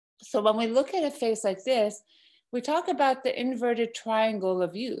So when we look at a face like this, we talk about the inverted triangle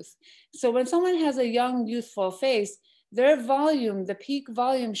of youth. So when someone has a young, youthful face, their volume, the peak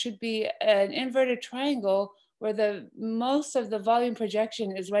volume, should be an inverted triangle where the most of the volume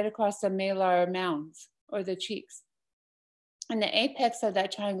projection is right across the malar mounds or the cheeks. And the apex of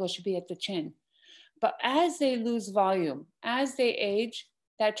that triangle should be at the chin. But as they lose volume, as they age,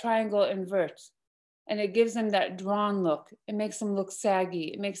 that triangle inverts and it gives them that drawn look. It makes them look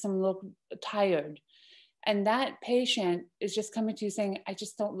saggy. It makes them look tired. And that patient is just coming to you saying, I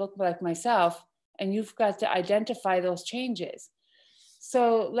just don't look like myself. And you've got to identify those changes.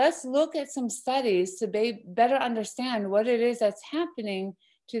 So let's look at some studies to better understand what it is that's happening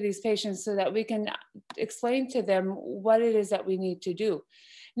to these patients so that we can explain to them what it is that we need to do.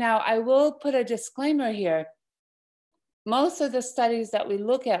 Now, I will put a disclaimer here. Most of the studies that we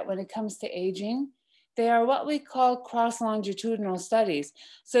look at when it comes to aging, they are what we call cross-longitudinal studies.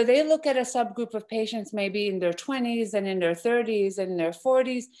 So they look at a subgroup of patients maybe in their 20s and in their 30s and in their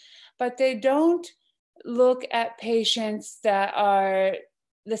 40s, but they don't look at patients that are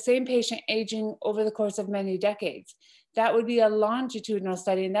the same patient aging over the course of many decades. That would be a longitudinal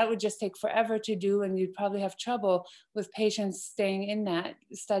study, and that would just take forever to do, and you'd probably have trouble with patients staying in that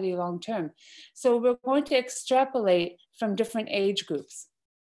study long term. So we're going to extrapolate from different age groups.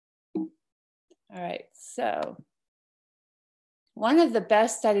 All right, so one of the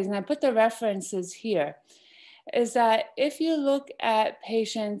best studies, and I put the references here, is that if you look at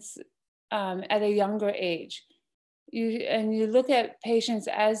patients at a younger age, you look at patients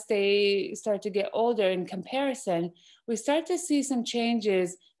as they start to get older in comparison, we start to see some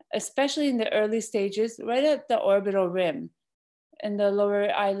changes, especially in the early stages, right at the orbital rim in the lower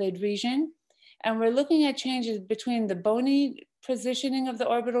eyelid region. And we're looking at changes between the bony positioning of the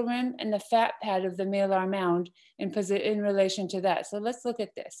orbital rim and the fat pad of the malar mound in relation to that. So let's look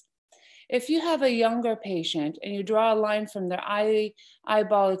at this. If you have a younger patient and you draw a line from their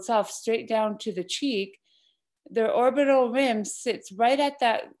eyeball itself straight down to the cheek, their orbital rim sits right at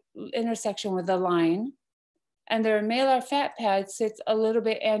that intersection with the line, and their malar fat pad sits a little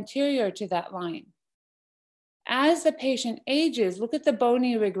bit anterior to that line. As the patient ages, look at the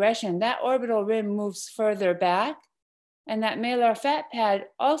bony regression. That orbital rim moves further back, and that malar fat pad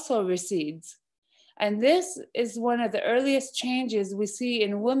also recedes. And this is one of the earliest changes we see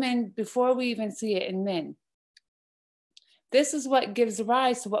in women before we even see it in men. This is what gives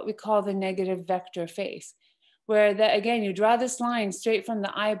rise to what we call the negative vector face, where again, you draw this line straight from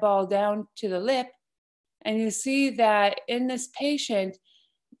the eyeball down to the lip, and you see that in this patient,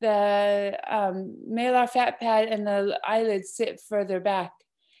 the malar fat pad and the eyelids sit further back.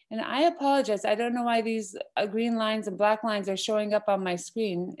 And I apologize, I don't know why these green lines and black lines are showing up on my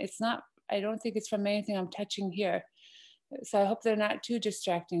screen. It's not, I don't think it's from anything I'm touching here. So I hope they're not too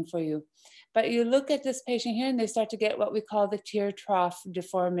distracting for you. But you look at this patient here and they start to get what we call the tear trough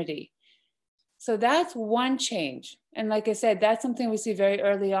deformity. So that's one change. And like I said, that's something we see very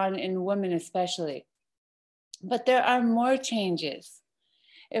early on in women especially. But there are more changes.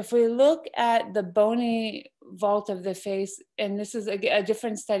 If we look at the bony vault of the face, and this is a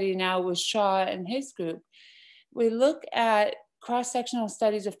different study now with Shaw and his group, we look at cross-sectional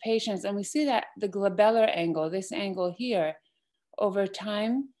studies of patients and we see that the glabellar angle, this angle here, over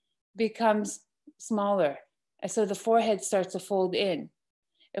time becomes smaller. And so the forehead starts to fold in.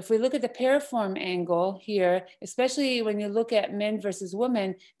 If we look at the piriform angle here, especially when you look at men versus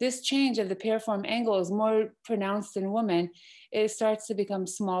women, this change of the piriform angle is more pronounced in women. It starts to become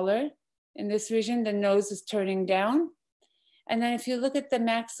smaller. In this region, the nose is turning down. And then if you look at the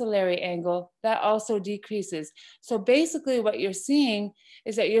maxillary angle, that also decreases. So basically what you're seeing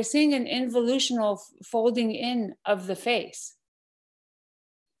is that you're seeing an involutional folding in of the face.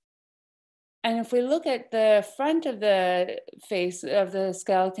 And if we look at the front of the face of the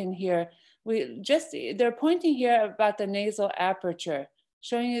skeleton here, they're pointing here about the nasal aperture,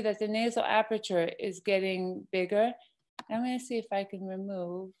 showing you that the nasal aperture is getting bigger. I'm going to see if I can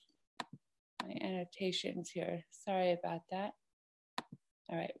remove my annotations here. Sorry about that.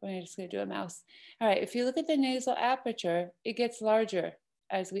 All right, we're just going to do a mouse. All right, if you look at the nasal aperture, it gets larger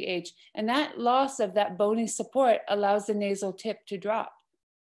as we age. And that loss of that bony support allows the nasal tip to drop.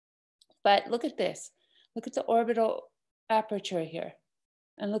 But look at this. Look at the orbital aperture here.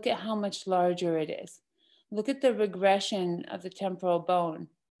 And look at how much larger it is. Look at the regression of the temporal bone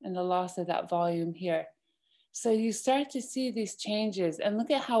and the loss of that volume here. So you start to see these changes, and look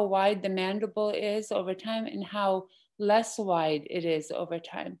at how wide the mandible is over time and how less wide it is over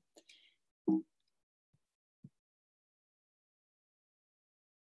time.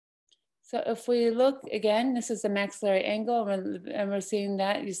 So if we look again, this is the maxillary angle, and we're seeing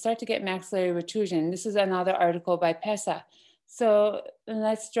that you start to get maxillary retrusion. This is another article by Pesa. So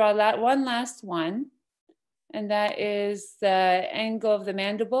let's draw that one last one. And that is the angle of the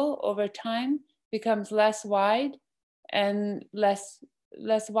mandible over time becomes less wide and less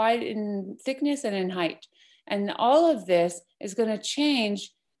wide in thickness and in height. And all of this is going to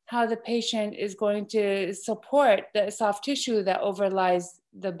change how the patient is going to support the soft tissue that overlies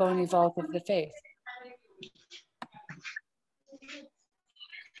the bony vault of the face.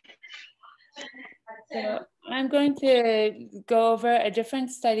 So I'm going to go over a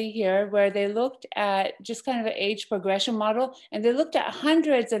different study here where they looked at just kind of an age progression model, and they looked at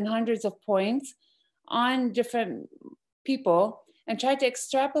hundreds and hundreds of points on different people and tried to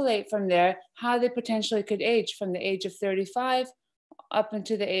extrapolate from there how they potentially could age from the age of 35 up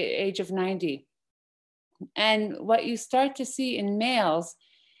into the age of 90. And what you start to see in males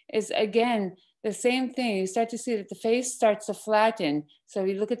is, again, the same thing. You start to see that the face starts to flatten. So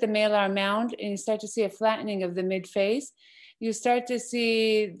you look at the malar mound and you start to see a flattening of the mid face. You start to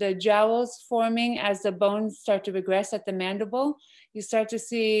see the jowls forming as the bones start to regress at the mandible. You start to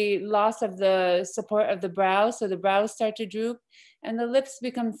see loss of the support of the brow. So the brows start to droop and the lips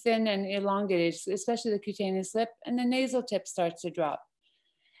become thin and elongated, especially the cutaneous lip, and the nasal tip starts to drop.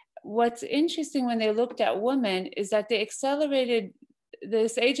 What's interesting when they looked at women is that they accelerated,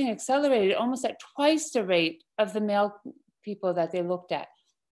 this aging accelerated almost at twice the rate of the male people that they looked at.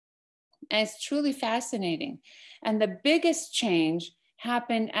 And it's truly fascinating. And the biggest change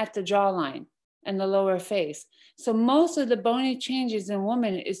happened at the jawline and the lower face. So most of the bony changes in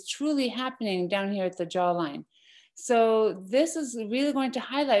women is truly happening down here at the jawline. So this is really going to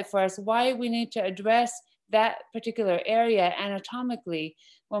highlight for us why we need to address that particular area anatomically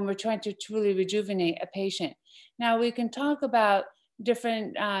when we're trying to truly rejuvenate a patient. Now we can talk about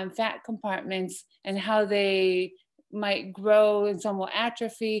different fat compartments and how they might grow and some will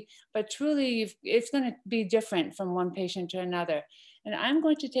atrophy, but truly it's going to be different from one patient to another. And I'm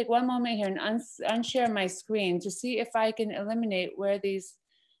going to take one moment here and unshare my screen to see if I can eliminate where these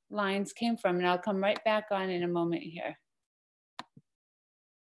lines came from, and I'll come right back on in a moment here.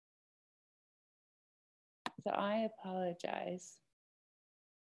 So I apologize.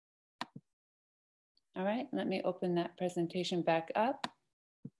 All right, let me open that presentation back up.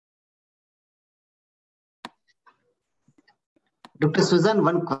 Dr. Susan,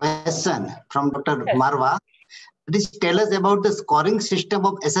 one question from Dr. Yes. Marwa. Please tell us about the scoring system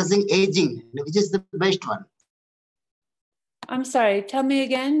of assessing aging, which is the best one. I'm sorry, tell me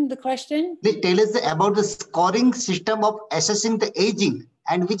again the question. Please tell us about the scoring system of assessing the aging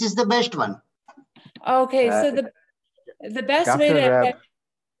and which is the best one. Okay, so the best way to...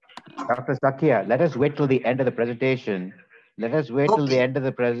 Dr. Sakia, let us wait till the end of the presentation. Let us wait till the end of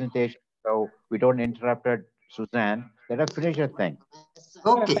the presentation so we don't interrupt her, Suzanne. Let her finish her thing.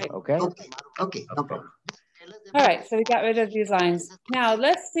 Okay. Perfect. Okay. Okay. No problem. All right, so we got rid of these lines. Now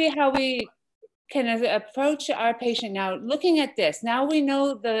let's see how we can approach our patient now. Looking at this, now we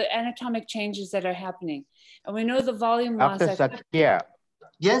know the anatomic changes that are happening, and we know the volume loss. Dr. Sakia.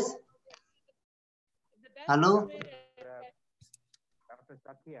 Yes. Hello. Dr.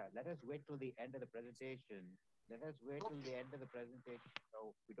 Sakia, let us wait till the end of the presentation. Let us wait till the end of the presentation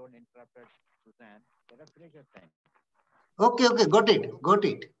so we don't interrupt her, Suzanne. Let her finish her thing. Okay. Okay. Got it. Got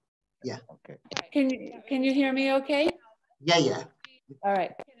it. Yeah. Okay. Can you hear me okay? Yeah. All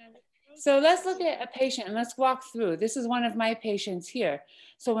right. So let's look at a patient and let's walk through. This is one of my patients here.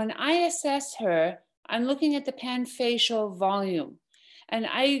 So when I assess her, I'm looking at the panfacial volume. And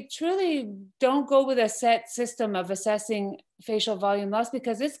I truly don't go with a set system of assessing facial volume loss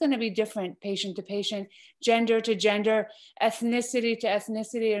because it's going to be different patient to patient, gender to gender, ethnicity to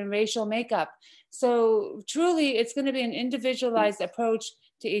ethnicity, and racial makeup. So truly, it's going to be an individualized approach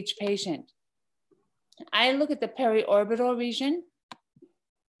to each patient. I look at the periorbital region,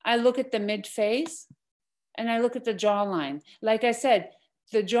 I look at the mid-face, and I look at the jawline. Like I said,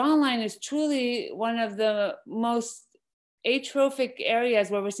 the jawline is truly one of the most atrophic areas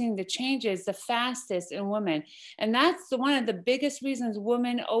where we're seeing the changes the fastest in women. And that's one of the biggest reasons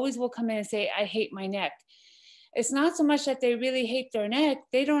women always will come in and say, I hate my neck. It's not so much that they really hate their neck,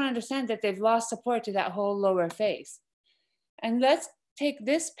 they don't understand that they've lost support to that whole lower face. And let's take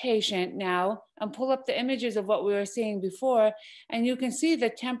this patient now and pull up the images of what we were seeing before, and you can see the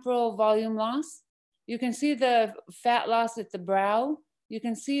temporal volume loss. You can see the fat loss at the brow. You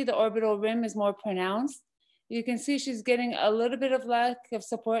can see the orbital rim is more pronounced. You can see she's getting a little bit of lack of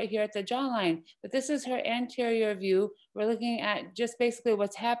support here at the jawline, but this is her anterior view. We're looking at just basically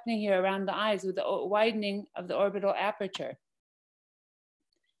what's happening here around the eyes with the widening of the orbital aperture.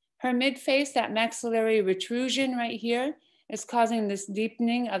 Her mid-face, that maxillary retrusion right here, is causing this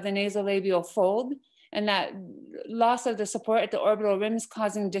deepening of the nasolabial fold, and that loss of the support at the orbital rim is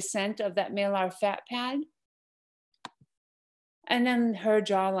causing descent of that malar fat pad. And then her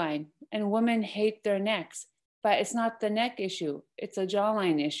jawline, and women hate their necks, but it's not the neck issue, it's a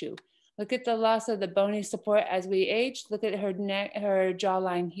jawline issue. Look at the loss of the bony support as we age. Look at her neck, her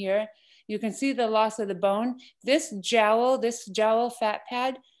jawline here. You can see the loss of the bone. This jowl fat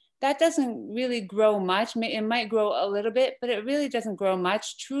pad, that doesn't really grow much. It might grow a little bit, but it really doesn't grow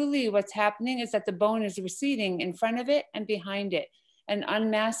much. Truly what's happening is that the bone is receding in front of it and behind it and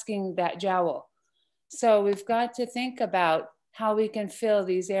unmasking that jowl. So we've got to think about how we can fill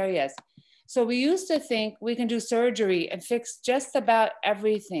these areas. So we used to think we can do surgery and fix just about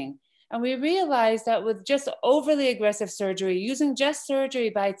everything. And we realized that with just overly aggressive surgery, using just surgery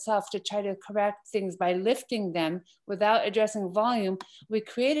by itself to try to correct things by lifting them without addressing volume, we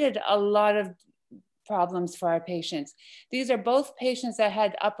created a lot of problems for our patients. These are both patients that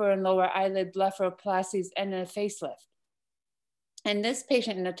had upper and lower eyelid blepharoplasties and a facelift. And this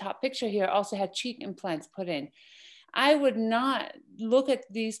patient in the top picture here also had cheek implants put in. I would not look at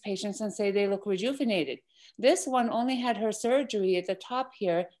these patients and say they look rejuvenated. This one only had her surgery at the top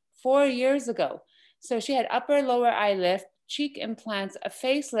here 4 years ago. So she had upper lower eye lift, cheek implants, a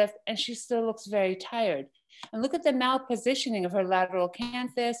facelift, and she still looks very tired. And look at the malpositioning of her lateral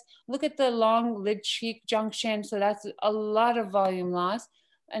canthus. Look at the long lid cheek junction. So that's a lot of volume loss.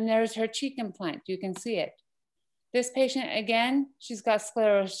 And there's her cheek implant. You can see it. This patient, again, she's got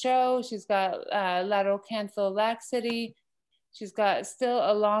sclerosis, she's got lateral canthal laxity, she's got still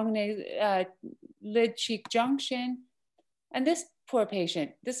a long lid cheek junction. And this poor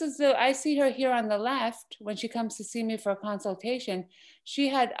patient, I see her here on the left when she comes to see me for a consultation. She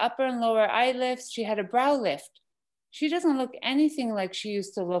had upper and lower eye lifts, she had a brow lift. She doesn't look anything like she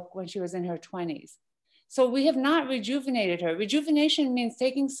used to look when she was in her 20s. So we have not rejuvenated her. Rejuvenation means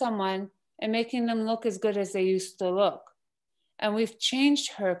taking someone and making them look as good as they used to look. And we've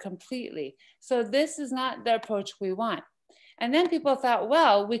changed her completely. So this is not the approach we want. And then people thought,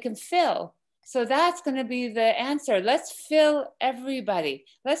 well, we can fill. So that's gonna be the answer. Let's fill everybody.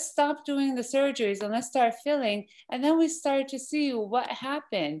 Let's stop doing the surgeries and let's start filling. And then we start to see what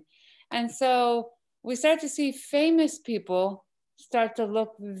happened. And so we start to see famous people start to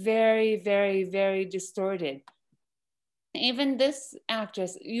look very, very, very distorted. Even this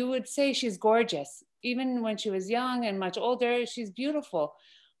actress, you would say she's gorgeous. Even when she was young and much older, she's beautiful.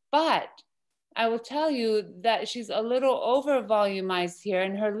 But I will tell you that she's a little over volumized here,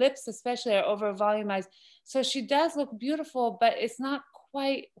 and her lips especially are over volumized. So she does look beautiful, but it's not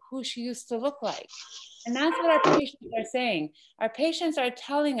quite who she used to look like. And that's what our patients are saying. Our patients are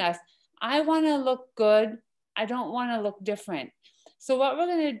telling us, I want to look good. I don't want to look different. So what we're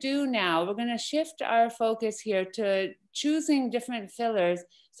going to do now, we're going to shift our focus here to choosing different fillers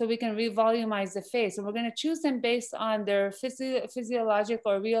so we can revolumize the face. And we're going to choose them based on their physiologic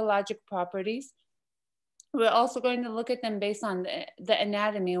or rheologic properties. We're also going to look at them based on the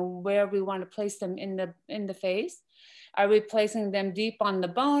anatomy, where we want to place them in the face. Are we placing them deep on the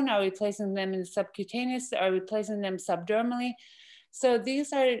bone? Are we placing them in the subcutaneous? Are we placing them subdermally? So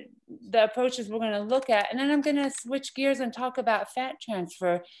these are the approaches we're going to look at. And then I'm going to switch gears and talk about fat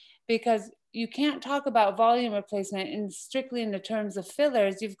transfer, because you can't talk about volume replacement strictly in the terms of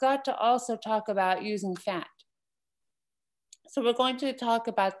fillers. You've got to also talk about using fat. So we're going to talk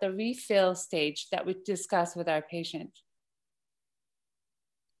about the refill stage that we discuss with our patients.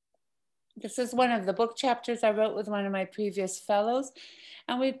 This is one of the book chapters I wrote with one of my previous fellows.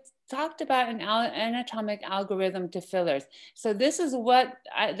 And we talked about an anatomic algorithm to fillers. So this is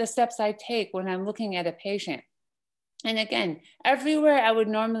the steps I take when I'm looking at a patient. And again, everywhere I would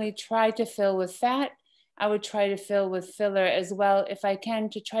normally try to fill with fat, I would try to fill with filler as well, if I can,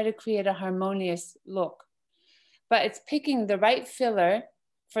 to try to create a harmonious look. But it's picking the right filler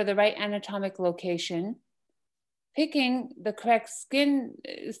for the right anatomic location, picking the correct skin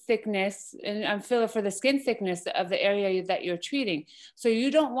thickness and filler for the skin thickness of the area that you're treating. So you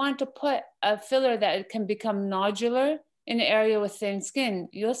don't want to put a filler that can become nodular in an area with thin skin.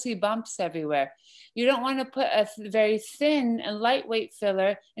 You'll see bumps everywhere. You don't want to put a very thin and lightweight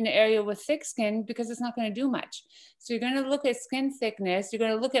filler in an area with thick skin, because it's not going to do much. So you're going to look at skin thickness. You're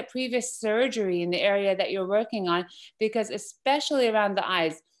going to look at previous surgery in the area that you're working on, because especially around the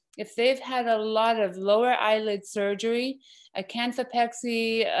eyes, if they've had a lot of lower eyelid surgery, a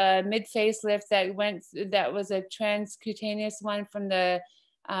canthopexy, a mid-facelift that was a transcutaneous one from the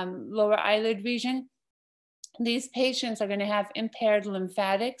lower eyelid region, these patients are going to have impaired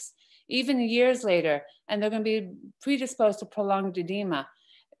lymphatics even years later, and they're going to be predisposed to prolonged edema.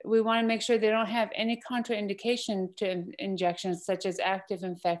 We want to make sure they don't have any contraindication to injections such as active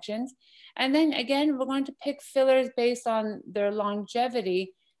infections. And then again, we're going to pick fillers based on their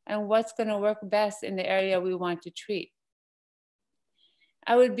longevity and what's going to work best in the area we want to treat.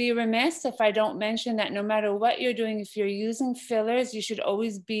 I would be remiss if I don't mention that no matter what you're doing, if you're using fillers, you should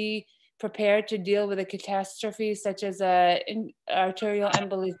always be prepared to deal with a catastrophe such as an arterial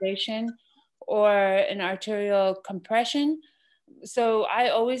embolization or an arterial compression. So I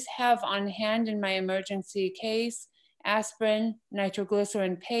always have on hand in my emergency case, aspirin,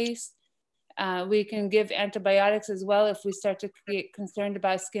 nitroglycerin paste. We can give antibiotics as well if we start to get concerned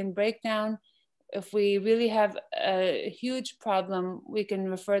about skin breakdown. If we really have a huge problem, we can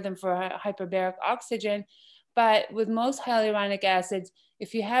refer them for hyperbaric oxygen. But with most hyaluronic acids,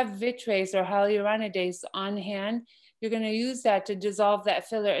 if you have Vitrace or hyaluronidase on hand, you're going to use that to dissolve that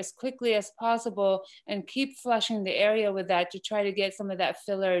filler as quickly as possible and keep flushing the area with that to try to get some of that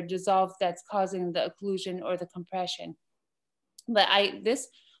filler dissolved that's causing the occlusion or the compression. But this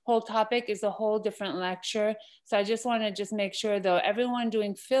whole topic is a whole different lecture. So I just want to make sure though, everyone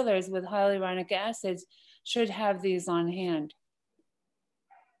doing fillers with hyaluronic acids should have these on hand.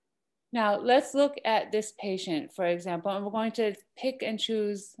 Now let's look at this patient, for example, and we're going to pick and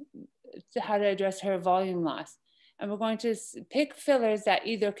choose how to address her volume loss. And we're going to pick fillers that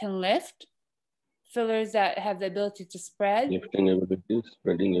either can lift, fillers that have the ability to spread, lifting ability,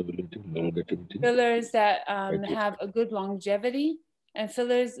 spreading ability, longevity, fillers that have a good longevity, and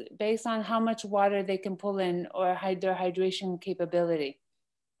fillers based on how much water they can pull in or their hydration capability.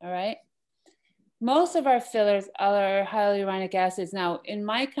 All right. Most of our fillers are hyaluronic acids. Now, in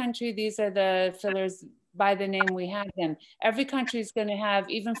my country, these are the fillers by the name we have them. Every country is going to have,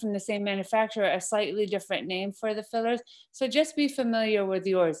 even from the same manufacturer, a slightly different name for the fillers. So just be familiar with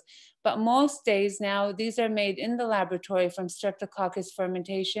yours. But most days now, these are made in the laboratory from Streptococcus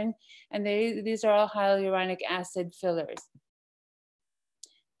fermentation, and these are all hyaluronic acid fillers.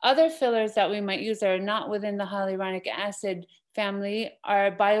 Other fillers that we might use that are not within the hyaluronic acid family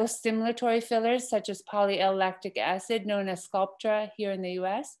are biostimulatory fillers, such as poly-L-lactic acid, known as Sculptra here in the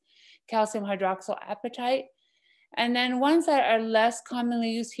US, calcium hydroxyapatite, and then ones that are less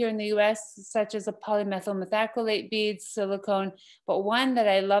commonly used here in the US, such as a polymethyl methacrylate beads, silicone, but one that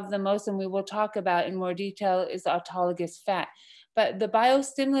I love the most and we will talk about in more detail is autologous fat. But the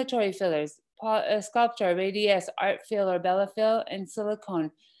biostimulatory fillers, Sculptra, Radiesse, Artfill or Bellafill, and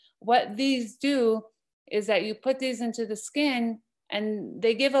silicone, what these do is that you put these into the skin and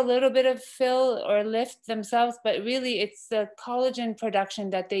they give a little bit of fill or lift themselves, but really it's the collagen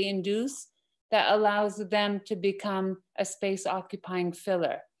production that they induce that allows them to become a space occupying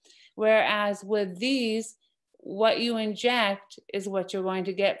filler. Whereas with these, what you inject is what you're going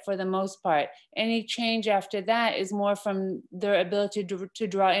to get for the most part. Any change after that is more from their ability to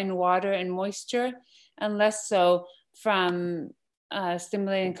draw in water and moisture, and less so from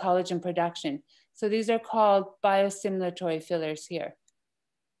stimulating collagen production. So these are called biostimulatory fillers here.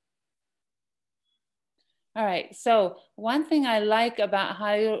 All right, so one thing I like about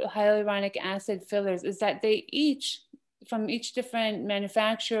hyaluronic acid fillers is that they each, from each different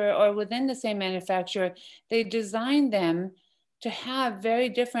manufacturer or within the same manufacturer, they design them to have very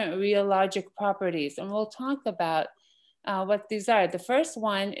different rheologic properties. And we'll talk about what these are. The first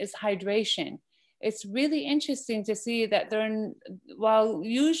one is hydration. It's really interesting to see that while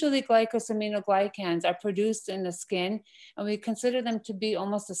usually glycosaminoglycans are produced in the skin, and we consider them to be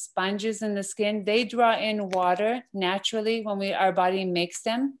almost as sponges in the skin, they draw in water naturally when our body makes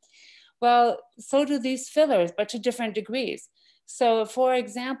them. Well, so do these fillers, but to different degrees. So for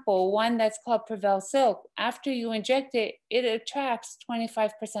example, one that's called Prevel Silk, after you inject it, it attracts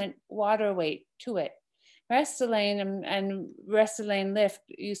 25% water weight to it. Restylane and Restylane Lift,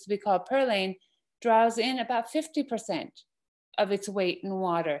 used to be called Perlane, draws in about 50% of its weight in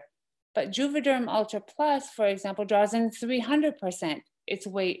water. But Juvederm Ultra Plus, for example, draws in 300% its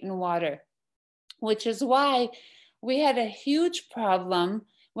weight in water, which is why we had a huge problem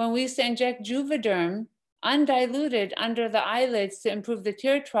when we used to inject Juvederm undiluted under the eyelids to improve the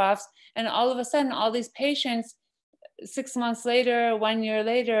tear troughs. And all of a sudden, all these patients 6 months later, 1 year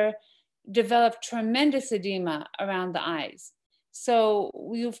later, developed tremendous edema around the eyes.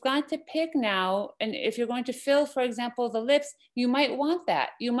 So you've got to pick now, and if you're going to fill, for example, the lips, you might want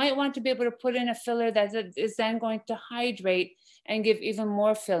that. You might want to be able to put in a filler that is then going to hydrate and give even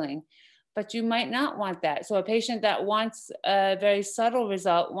more filling, but you might not want that. So a patient that wants a very subtle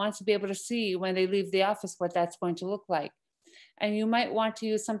result wants to be able to see when they leave the office what that's going to look like. And you might want to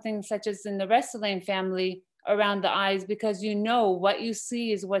use something such as in the Restylane family around the eyes, because you know what you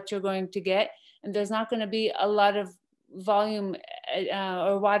see is what you're going to get, and there's not going to be a lot of volume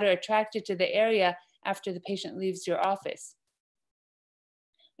or water attracted to the area after the patient leaves your office.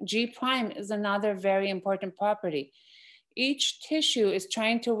 G prime is another very important property. Each tissue is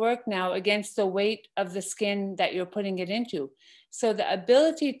trying to work now against the weight of the skin that you're putting it into. So the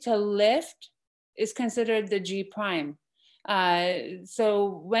ability to lift is considered the G prime.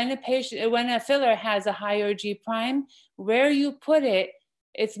 So when a filler has a higher G prime, where you put it,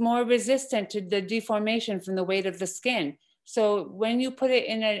 it's more resistant to the deformation from the weight of the skin. So when you put it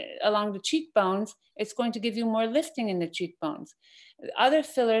along the cheekbones, it's going to give you more lifting in the cheekbones. Other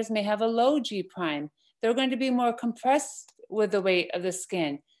fillers may have a low G prime. They're going to be more compressed with the weight of the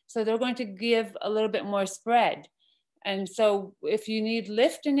skin. So they're going to give a little bit more spread. And so if you need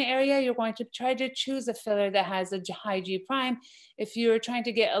lift in the area, you're going to try to choose a filler that has a high G prime. If you're trying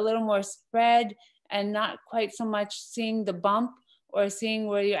to get a little more spread and not quite so much seeing the bump or seeing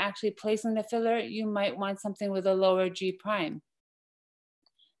where you're actually placing the filler, you might want something with a lower G prime.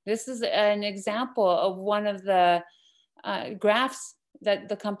 This is an example of one of the graphs that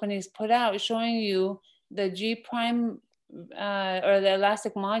the companies put out showing you the G prime or the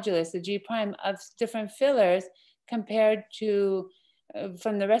elastic modulus, the G prime of different fillers compared to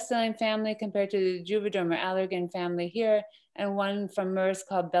from the Restylane family compared to the Juvederm or Allergan family here, and one from Merz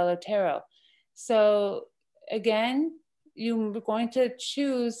called Belotero. So again, you're going to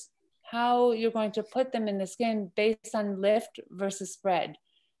choose how you're going to put them in the skin based on lift versus spread.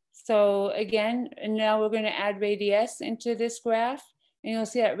 So again, and now we're going to add Radiesse into this graph. And you'll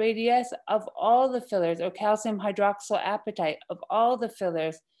see that Radiesse of all the fillers, or calcium hydroxyapatite of all the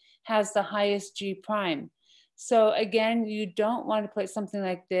fillers, has the highest G prime. So again, you don't want to put something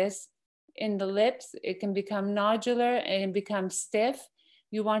like this in the lips. It can become nodular and become stiff.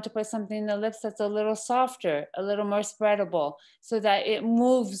 You want to put something in the lips that's a little softer, a little more spreadable, so that it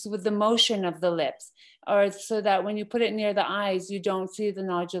moves with the motion of the lips, or so that when you put it near the eyes, you don't see the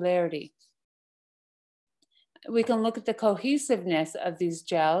nodularity. We can look at the cohesiveness of these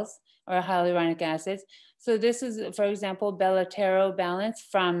gels or hyaluronic acids. So this is, for example, Belotero Balance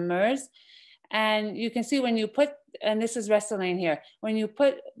from Merz. And you can see when you put, and this is Restylane here, when you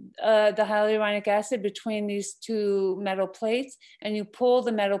put the hyaluronic acid between these two metal plates and you pull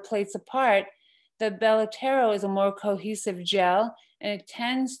the metal plates apart, the Belotero is a more cohesive gel and it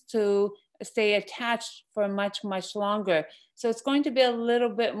tends to stay attached for much, much longer. So it's going to be a little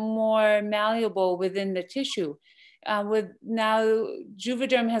bit more malleable within the tissue. With now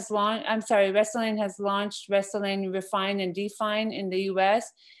Juvederm has launched, Restylane has launched Restylane Refine and Define in the US,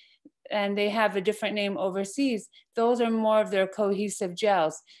 and they have a different name overseas. Those are more of their cohesive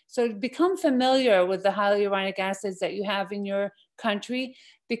gels. So become familiar with the hyaluronic acids that you have in your country,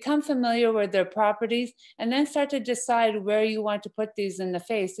 become familiar with their properties, and then start to decide where you want to put these in the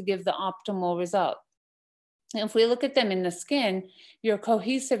face to give the optimal result. And if we look at them in the skin, your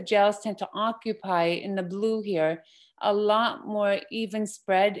cohesive gels tend to occupy, in the blue here, a lot more even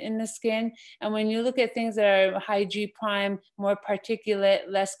spread in the skin. And when you look at things that are high G prime, more particulate,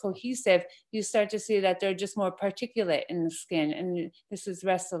 less cohesive, you start to see that they're just more particulate in the skin. And this is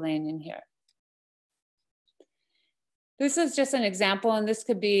Restylane in here. This is just an example, and this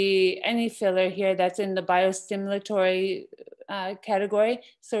could be any filler here that's in the biostimulatory category.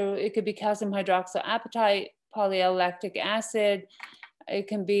 So it could be calcium hydroxyapatite, polylactic acid, it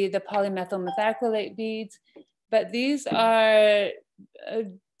can be the polymethyl methacrylate beads. But these are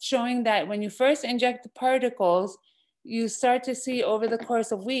showing that when you first inject the particles, you start to see over the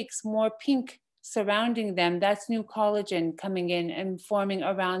course of weeks more pink surrounding them. That's new collagen coming in and forming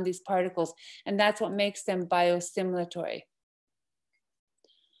around these particles. And that's what makes them biostimulatory.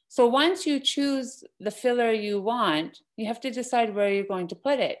 So once you choose the filler you want, you have to decide where you're going to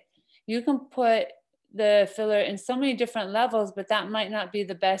put it. You can put the filler in so many different levels, but that might not be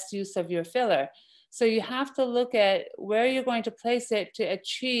the best use of your filler. So you have to look at where you're going to place it to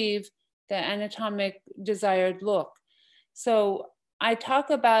achieve the anatomic desired look. So I talk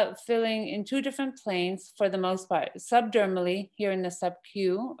about filling in two different planes for the most part, subdermally here in the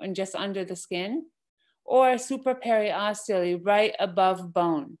sub-Q and just under the skin, or supraperiosteally right above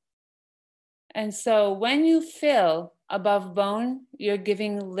bone. And so when you fill above bone, you're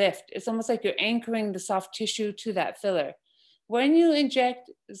giving lift. It's almost like you're anchoring the soft tissue to that filler. When you inject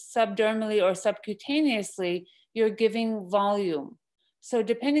subdermally or subcutaneously, you're giving volume. So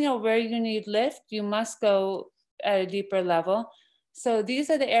depending on where you need lift, you must go at a deeper level. So these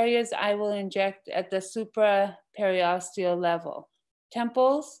are the areas I will inject at the supraperiosteal level: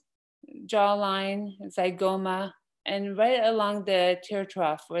 temples, jawline, zygoma, and right along the tear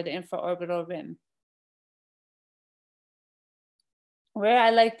trough or the infraorbital rim. Where I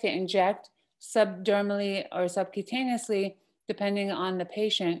like to inject subdermally or subcutaneously, depending on the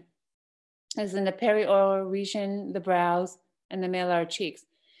patient, is in the perioral region, the brows, and the malar cheeks.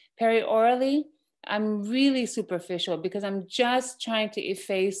 Periorally, I'm really superficial because I'm just trying to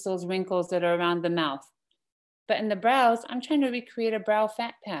efface those wrinkles that are around the mouth. But in the brows, I'm trying to recreate a brow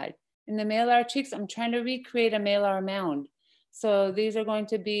fat pad. In the malar cheeks, I'm trying to recreate a malar mound. So these are going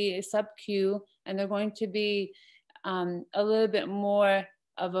to be sub-Q, and they're going to be a little bit more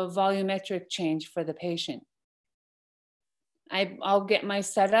of a volumetric change for the patient. I'll get my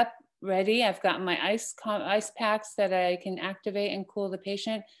setup ready. I've got my ice packs that I can activate and cool the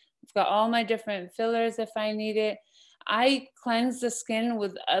patient. I've got all my different fillers if I need it. I cleanse the skin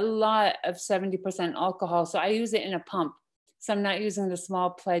with a lot of 70% alcohol. So I use it in a pump. So I'm not using the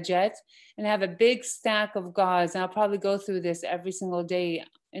small pledgettes, and I have a big stack of gauze, and I'll probably go through this every single day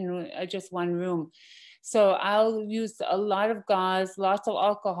in just one room. So I'll use a lot of gauze, lots of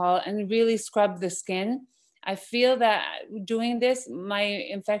alcohol, and really scrub the skin. I feel that doing this, my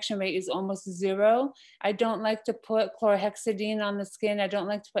infection rate is almost zero. I don't like to put chlorhexidine on the skin. I don't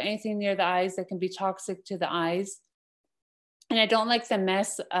like to put anything near the eyes that can be toxic to the eyes. And I don't like the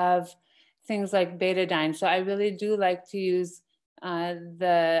mess of things like betadine. So I really do like to use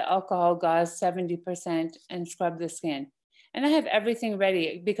the alcohol gauze 70% and scrub the skin. And I have everything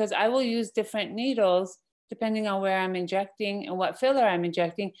ready because I will use different needles depending on where I'm injecting and what filler I'm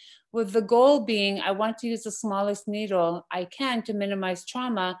injecting, with the goal being I want to use the smallest needle I can to minimize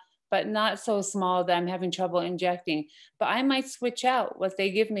trauma, but not so small that I'm having trouble injecting. But I might switch out what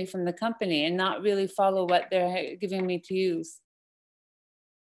they give me from the company and not really follow what they're giving me to use.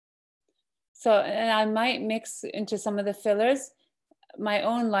 So, and I might mix into some of the fillers my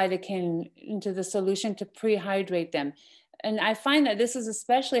own lidocaine into the solution to pre-hydrate them. And I find that this is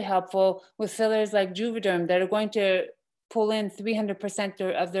especially helpful with fillers like Juvederm that are going to pull in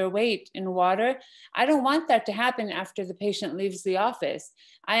 300% of their weight in water. I don't want that to happen after the patient leaves the office.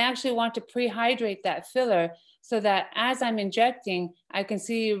 I actually want to pre-hydrate that filler so that as I'm injecting, I can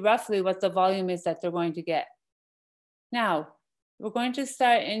see roughly what the volume is that they're going to get. Now, we're going to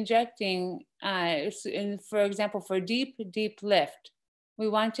start injecting, for example, for deep lift, we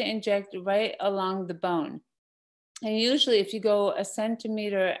want to inject right along the bone. And usually if you go a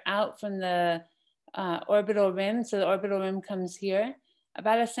centimeter out from the orbital rim, so the orbital rim comes here,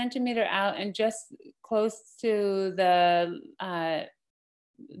 about a centimeter out and just close to the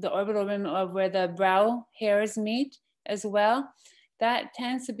orbital rim of where the brow hairs meet as well, that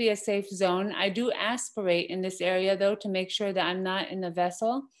tends to be a safe zone. I do aspirate in this area though to make sure that I'm not in the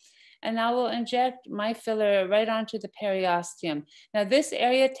vessel. And I will inject my filler right onto the periosteum. Now this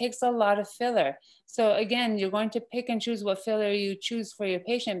area takes a lot of filler. So again, you're going to pick and choose what filler you choose for your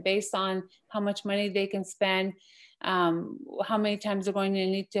patient based on how much money they can spend, how many times they're going to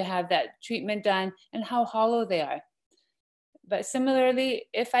need to have that treatment done, and how hollow they are. But similarly,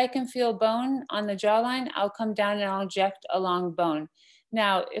 if I can feel bone on the jawline, I'll come down and I'll inject along bone.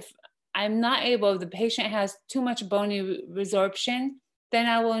 Now, if I'm not able, the patient has too much bony resorption, then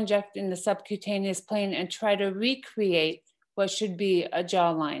I will inject in the subcutaneous plane and try to recreate what should be a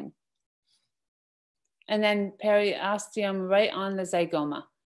jawline. And then periosteum right on the zygoma.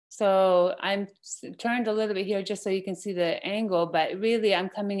 So I'm turned a little bit here just so you can see the angle, but really I'm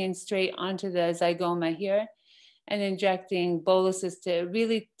coming in straight onto the zygoma here and injecting boluses to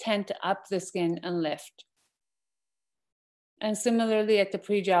really tent up the skin and lift. And similarly at the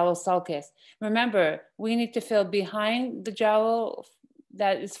pre-jowl sulcus. Remember, we need to fill behind the jowl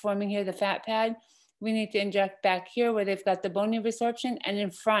that is forming here, the fat pad. We need to inject back here where they've got the bony resorption, and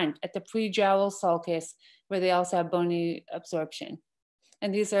in front at the pre-jowl sulcus where they also have bony absorption.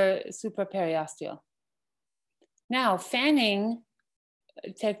 And these are super periosteal. Now, fanning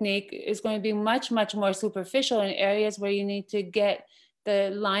technique is going to be much, much more superficial in areas where you need to get the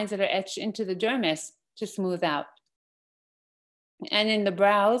lines that are etched into the dermis to smooth out. And in the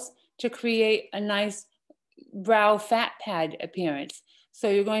brows to create a nice brow fat pad appearance. So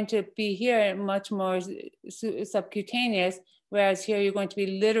you're going to be here much more subcutaneous, whereas here you're going to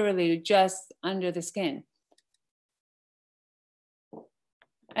be literally just under the skin.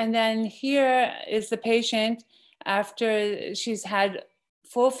 And then here is the patient after she's had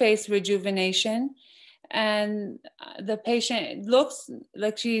full face rejuvenation, and the patient looks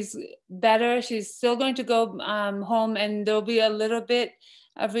like she's better. She's still going to go home, and there'll be a little bit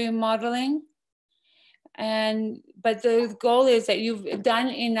of remodeling. But the goal is that you've done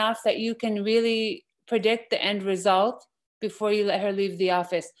enough that you can really predict the end result before you let her leave the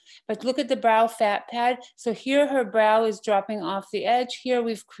office. But look at the brow fat pad. So here her brow is dropping off the edge. Here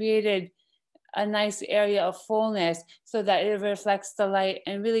we've created a nice area of fullness so that it reflects the light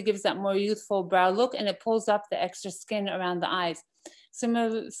and really gives that more youthful brow look, and it pulls up the extra skin around the eyes.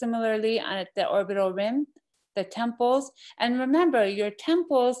 Similarly, at the orbital rim, the temples, and remember your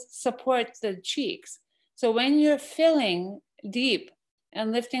temples support the cheeks. So when you're filling deep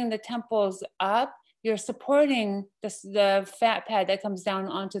and lifting the temples up, you're supporting the fat pad that comes down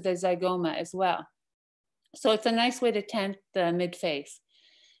onto the zygoma as well. So it's a nice way to tent the mid-face.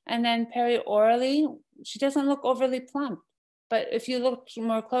 And then periorally, she doesn't look overly plump, but if you look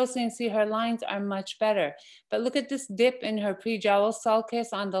more closely and see her lines are much better. But look at this dip in her pre-jowl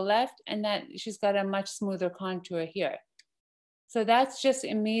sulcus on the left, and that she's got a much smoother contour here. So that's just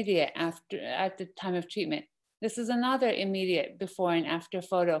immediate after at the time of treatment. This is another immediate before and after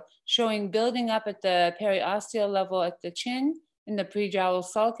photo showing building up at the periosteal level at the chin in the pre-jowl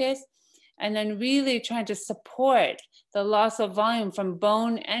sulcus, and then really trying to support the loss of volume from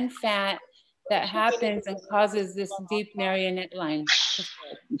bone and fat that happens and causes this deep marionette line.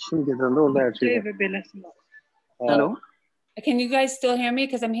 Hello? Can you guys still hear me?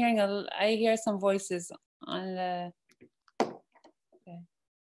 Because I'm hearing, I hear some voices on the, okay.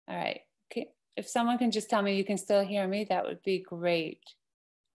 All right. Okay. If someone can just tell me you can still hear me, that would be great.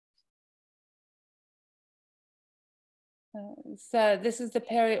 So this is the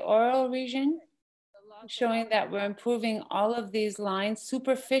perioral region, showing that we're improving all of these lines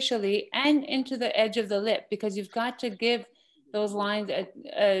superficially and into the edge of the lip, because you've got to give those lines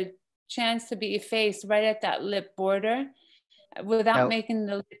a chance to be effaced right at that lip border without making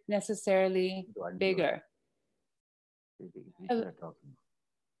the lip necessarily bigger.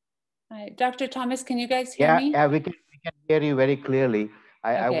 Right. Dr. Thomas, can you guys hear me? Yeah, we can hear you very clearly.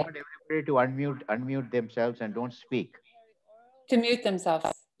 I want everybody to unmute themselves and don't speak. To mute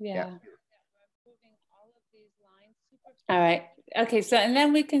themselves. Yeah. All right. Okay. So, and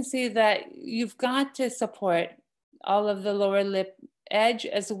then we can see that you've got to support all of the lower lip edge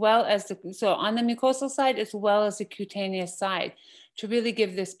as well as the, so on the mucosal side as well as the cutaneous side to really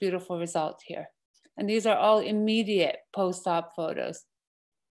give this beautiful result here. And these are all immediate post-op photos.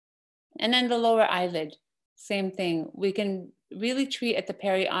 And then the lower eyelid, same thing. We can really treat at the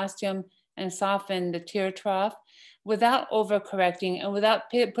periosteum and soften the tear trough without overcorrecting and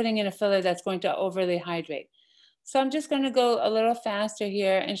without putting in a filler that's going to overly hydrate. So I'm just going to go a little faster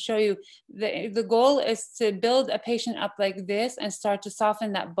here and show you the goal is to build a patient up like this and start to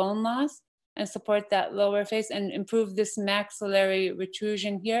soften that bone loss and support that lower face and improve this maxillary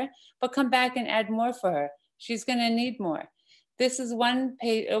retrusion here, but come back and add more for her. She's going to need more. This is one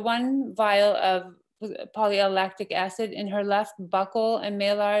vial of polyalactic acid in her left buccal and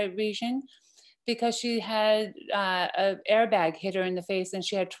malar region because she had an airbag hit her in the face and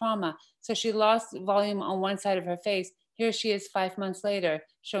she had trauma. So she lost volume on one side of her face. Here she is 5 months later,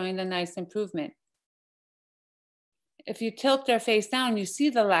 showing the nice improvement. If you tilt their face down, you see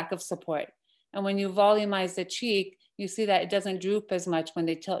the lack of support. And when you volumize the cheek, you see that it doesn't droop as much when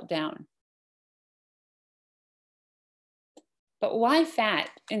they tilt down. But why fat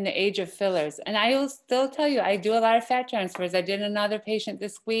in the age of fillers? And I will still tell you, I do a lot of fat transfers. I did another patient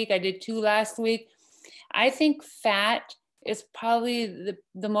this week. I did 2 last week. I think fat is probably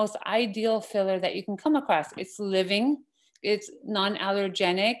the most ideal filler that you can come across. It's living, it's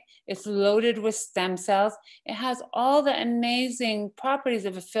non-allergenic, it's loaded with stem cells. It has all the amazing properties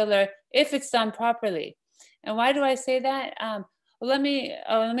of a filler if it's done properly. And why do I say that? Well, let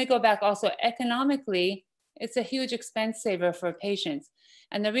me go back also. Economically, it's a huge expense saver for patients.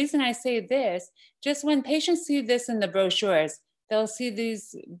 And the reason I say this, just when patients see this in the brochures, they'll see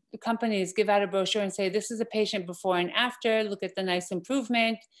these companies give out a brochure and say, this is a patient before and after, look at the nice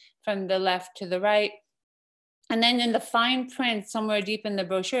improvement from the left to the right. And then in the fine print, somewhere deep in the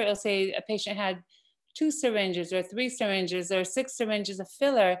brochure, it'll say a patient had 2 syringes or 3 syringes or 6 syringes of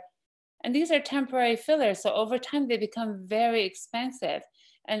filler. And these are temporary fillers. So over time, they become very expensive.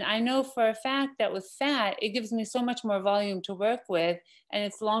 And I know for a fact that with fat, it gives me so much more volume to work with, and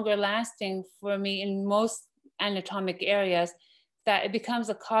it's longer lasting for me in most anatomic areas, that it becomes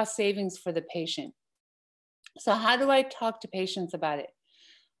a cost savings for the patient. So how do I talk to patients about it?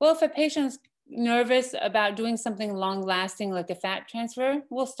 Well, if a patient's nervous about doing something long lasting like a fat transfer,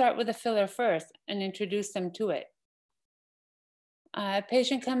 we'll start with a filler first and introduce them to it. A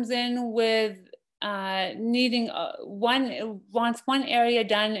patient comes in with needing wants one area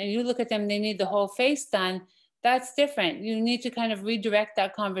done, and you look at them, they need the whole face done. That's different. You need to kind of redirect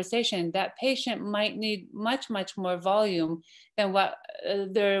that conversation. That patient might need much, much more volume than what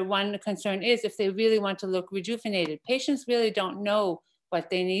their one concern is if they really want to look rejuvenated. Patients really don't know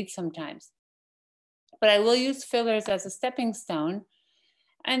what they need sometimes. But I will use fillers as a stepping stone.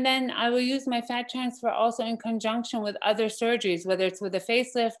 And then I will use my fat transfer also in conjunction with other surgeries, whether it's with a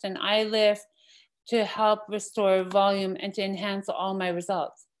facelift, an eye lift, to help restore volume and to enhance all my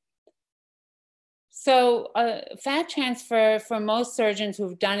results. So fat transfer, for most surgeons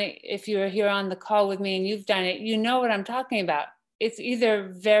who've done it, if you're here on the call with me and you've done it, you know what I'm talking about. It's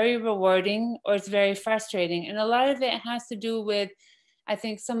either very rewarding or it's very frustrating. And a lot of it has to do with, I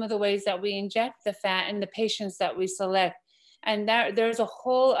think, some of the ways that we inject the fat and the patients that we select. And there's a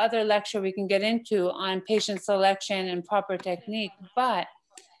whole other lecture we can get into on patient selection and proper technique. But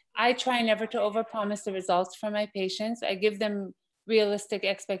I try never to overpromise the results for my patients. I give them realistic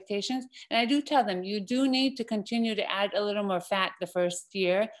expectations. And I do tell them, you do need to continue to add a little more fat the first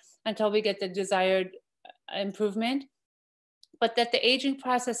year until we get the desired improvement, but that the aging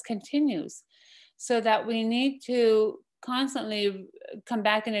process continues, so that we need to constantly come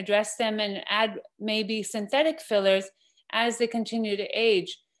back and address them and add maybe synthetic fillers as they continue to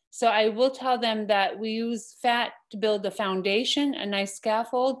age. So I will tell them that we use fat to build a foundation, a nice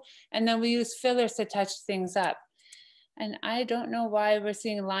scaffold, and then we use fillers to touch things up. And I don't know why we're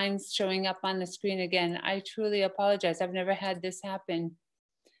seeing lines showing up on the screen again. I truly apologize. I've never had this happen.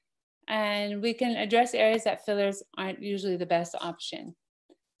 And we can address areas that fillers aren't usually the best option.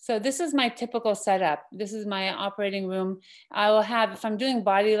 So this is my typical setup. This is my operating room. I will have, if I'm doing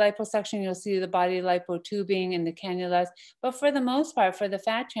body liposuction, you'll see the body lipo tubing and the cannulas. But for the most part, for the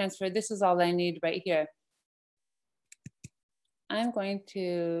fat transfer, this is all I need right here. I'm going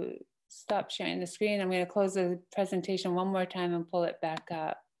to stop sharing the screen. I'm going to close the presentation one more time and pull it back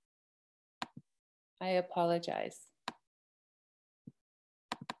up. I apologize.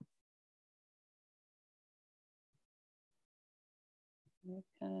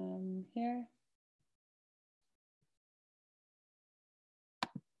 Here.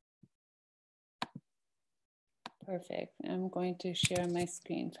 Perfect. I'm going to share my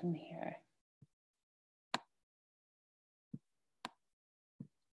screen from here.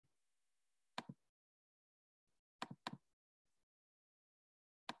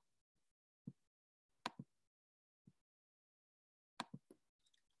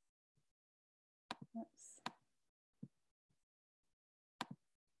 Oops.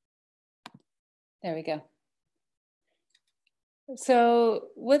 There we go. So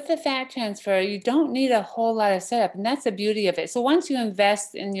with the fat transfer, you don't need a whole lot of setup, and that's the beauty of it. So once you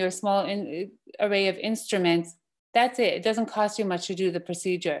invest in your small array of instruments, that's it. It doesn't cost you much to do the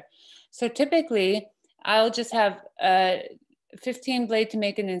procedure. So typically, I'll just have a 15 blade to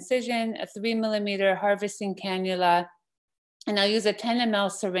make an incision, a 3mm harvesting cannula, and I'll use a 10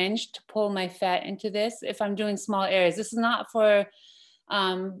 ml syringe to pull my fat into this if I'm doing small areas. This is not for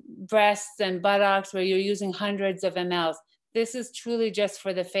breasts and buttocks where you're using hundreds of mLs. This is truly just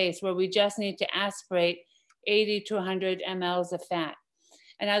for the face, where we just need to aspirate 80 to 100 mLs of fat.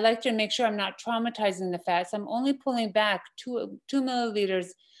 And I like to make sure I'm not traumatizing the fat. So I'm only pulling back 2 milliliters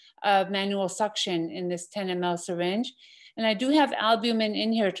of manual suction in this 10 ml syringe. And I do have albumin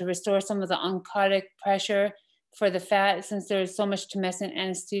in here to restore some of the oncotic pressure for the fat, since there's so much tumescent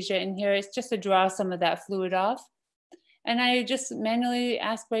anesthesia in here. It's just to draw some of that fluid off. And I just manually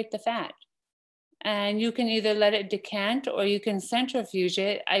aspirate the fat. And you can either let it decant or you can centrifuge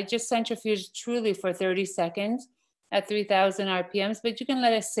it. I just centrifuge truly for 30 seconds at 3,000 RPMs, but you can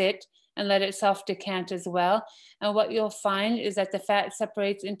let it sit and let it self-decant as well. And what you'll find is that the fat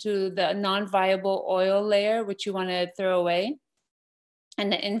separates into the non-viable oil layer, which you want to throw away,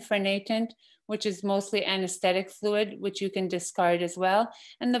 and the infranatant, which is mostly anesthetic fluid, which you can discard as well.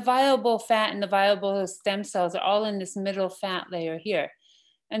 And the viable fat and the viable stem cells are all in this middle fat layer here.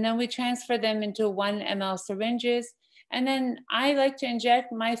 And then we transfer them into 1 ml syringes. And then I like to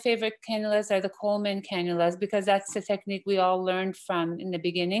inject, my favorite cannulas are the Coleman cannulas, because that's the technique we all learned from in the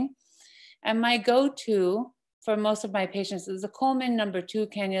beginning. And my go-to for most of my patients is the Coleman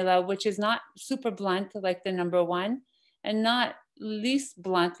 #2 cannula, which is not super blunt like the #1 and not least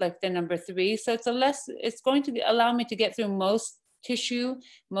blunt like the #3. So it's going to allow me to get through most tissue,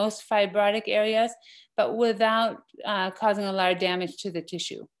 most fibrotic areas, but without causing a lot of damage to the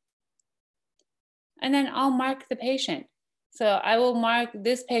tissue. And then I'll mark the patient. So I will mark,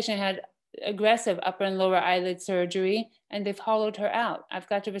 this patient had aggressive upper and lower eyelid surgery, and they've hollowed her out. I've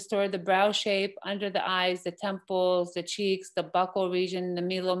got to restore the brow shape, under the eyes, the temples, the cheeks, the buccal region, the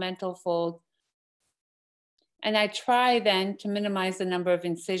mesial fold. And I try then to minimize the number of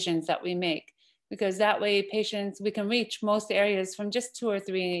incisions that we make, because that way patients, we can reach most areas from just 2 or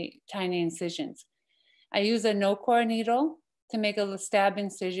 3 tiny incisions. I use a no-core needle to make a stab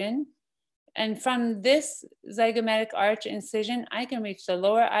incision. And from this zygomatic arch incision, I can reach the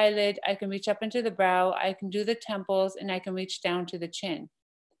lower eyelid, I can reach up into the brow, I can do the temples, and I can reach down to the chin.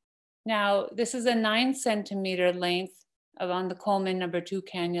 Now, this is a 9 centimeter length on the Coleman #2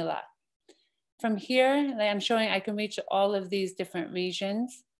 cannula. From here, I'm showing I can reach all of these different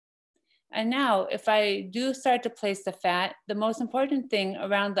regions. And now, if I do start to place the fat, the most important thing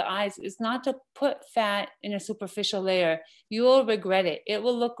around the eyes is not to put fat in a superficial layer. You will regret it. It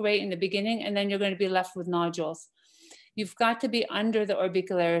will look great in the beginning, and then you're going to be left with nodules. You've got to be under the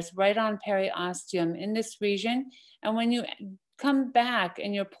orbicularis, right on periosteum in this region. And when you come back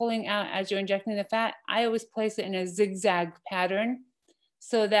and you're pulling out as you're injecting the fat, I always place it in a zigzag pattern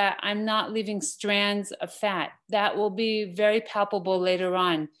so that I'm not leaving strands of fat. That will be very palpable later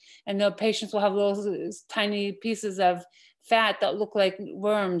on. And the patients will have little tiny pieces of fat that look like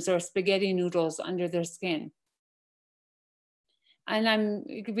worms or spaghetti noodles under their skin. And I'm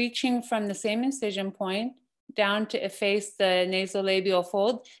reaching from the same incision point down to efface the nasolabial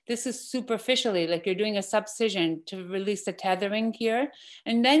fold. This is superficially, like you're doing a subcision to release the tethering here.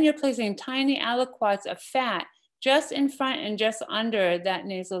 And then you're placing tiny aliquots of fat just in front and just under that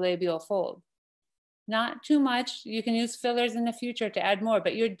nasolabial fold. Not too much. You can use fillers in the future to add more,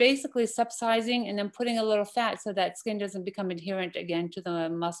 but you're basically subsizing and then putting a little fat so that skin doesn't become adherent again to the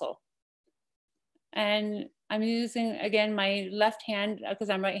muscle. And I'm using, again, my left hand,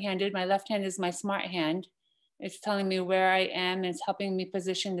 because I'm right-handed, my left hand is my smart hand. It's telling me where I am, and it's helping me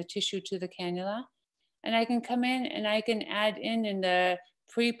position the tissue to the cannula. And I can come in and I can add in the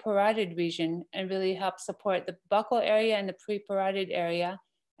pre-parotid region and really help support the buccal area and the pre-parotid area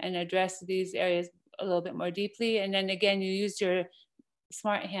and address these areas a little bit more deeply. And then again, you use your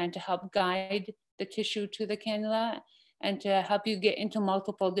smart hand to help guide the tissue to the cannula and to help you get into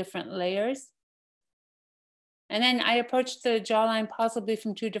multiple different layers. And then I approach the jawline possibly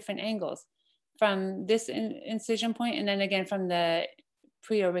from 2 different angles, from this incision point and then again from the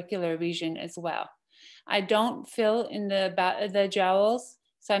preauricular region as well. I don't fill in the jowls,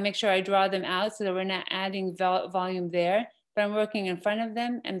 so I make sure I draw them out so that we're not adding volume there, but I'm working in front of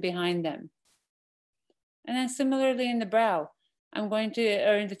them and behind them. And then similarly in the brow, or in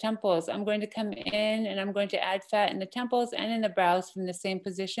the temples, I'm going to come in and I'm going to add fat in the temples and in the brows from the same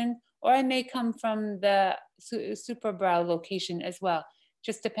position, or I may come from the suprabrow location as well,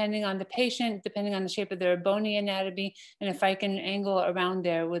 just depending on the patient, depending on the shape of their bony anatomy, and if I can angle around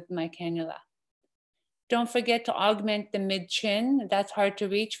there with my cannula. Don't forget to augment the mid-chin. That's hard to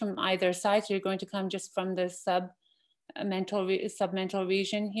reach from either side, so you're going to come just from the submental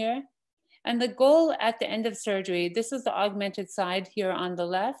region here. And the goal at the end of surgery, this is the augmented side here on the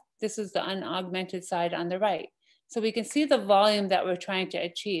left. This is the unaugmented side on the right. So we can see the volume that we're trying to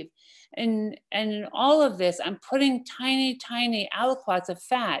achieve. And in all of this, I'm putting tiny, tiny aliquots of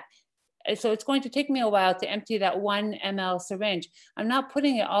fat. So it's going to take me a while to empty that 1 ml syringe. I'm not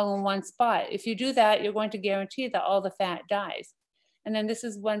putting it all in one spot. If you do that, you're going to guarantee that all the fat dies. And then this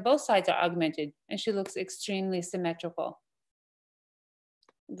is when both sides are augmented, and she looks extremely symmetrical.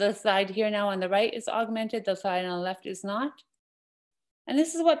 The side here now on the right is augmented, the side on the left is not. And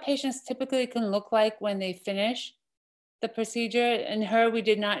this is what patients typically can look like when they finish the procedure. In her, we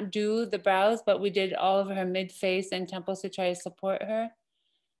did not do the brows, but we did all of her mid-face and temples to try to support her,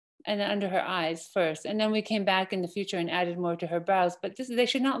 and under her eyes first. And then we came back in the future and added more to her brows, but they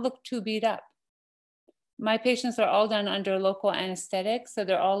should not look too beat up. My patients are all done under local anesthetic, so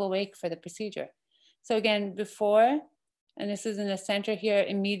they're all awake for the procedure. So again, before, and this is in the center here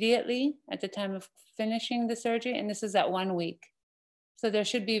immediately at the time of finishing the surgery, and this is at 1 week. So there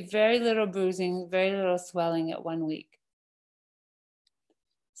should be very little bruising, very little swelling at 1 week.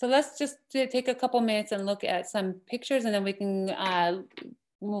 So let's just take a couple minutes and look at some pictures, and then we can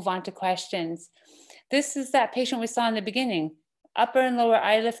move on to questions. This is that patient we saw in the beginning. Upper and lower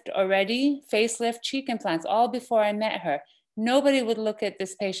eye lift already, facelift, cheek implants, all before I met her. Nobody would look at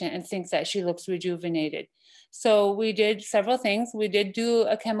this patient and think that she looks rejuvenated. So we did several things. We did do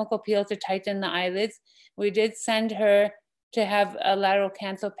a chemical peel to tighten the eyelids. We did send her to have a lateral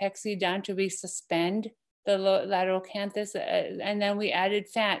canthopexy down to resuspend the lateral canthus, and then we added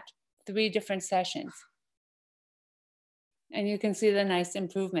fat 3 different sessions. And you can see the nice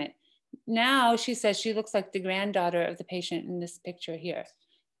improvement. Now she says she looks like the granddaughter of the patient in this picture here.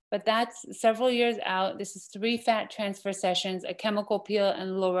 But that's several years out. This is 3 fat transfer sessions, a chemical peel,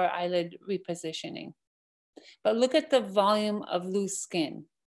 and lower eyelid repositioning. But look at the volume of loose skin.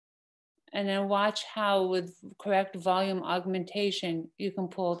 And then watch how with correct volume augmentation, you can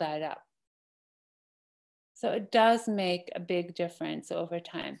pull that up. So it does make a big difference over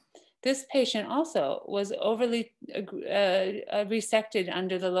time. This patient also was overly resected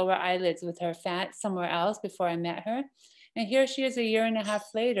under the lower eyelids with her fat somewhere else before I met her. And here she is 1.5 years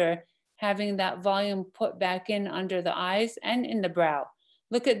later, having that volume put back in under the eyes and in the brow.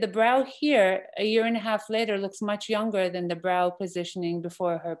 Look at the brow here, a year and a half later, looks much younger than the brow positioning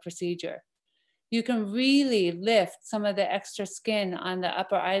before her procedure. You can really lift some of the extra skin on the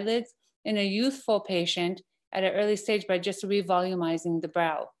upper eyelids in a youthful patient at an early stage by just revolumizing the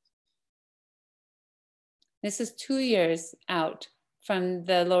brow. This is 2 years out from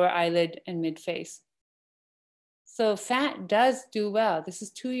the lower eyelid and mid face. So fat does do well. This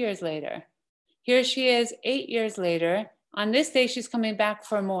is 2 years later. Here she is 8 years later. On this day, she's coming back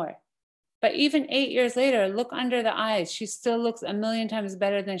for more. But even 8 years later, look under the eyes. She still looks a million times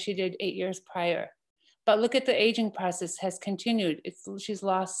better than she did 8 years prior. But look at the aging process has continued. She's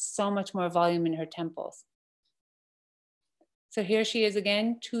lost so much more volume in her temples. So here she is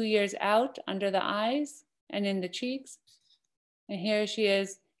again, 2 years out under the eyes and in the cheeks. And here she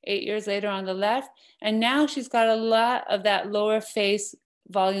is 8 years later on the left. And now she's got a lot of that lower face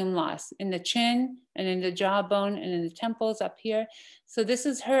volume loss in the chin and in the jawbone and in the temples up here. So this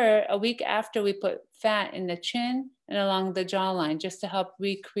is her a week after we put fat in the chin and along the jawline just to help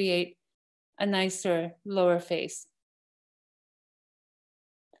recreate a nicer lower face.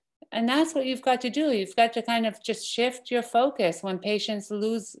 And that's what you've got to do. You've got to kind of just shift your focus when patients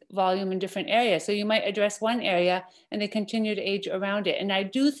lose volume in different areas. So you might address one area and they continue to age around it. And I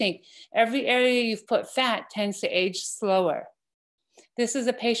do think every area you've put fat tends to age slower. This is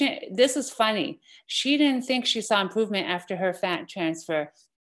a patient, this is funny. She didn't think she saw improvement after her fat transfer.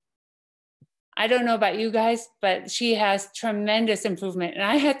 I don't know about you guys, but she has tremendous improvement. And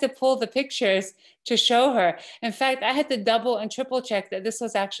I had to pull the pictures to show her. In fact, I had to double and triple check that this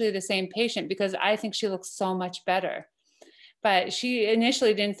was actually the same patient because I think she looks so much better. But she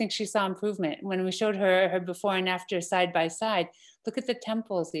initially didn't think she saw improvement. When we showed her her before and after side by side, look at the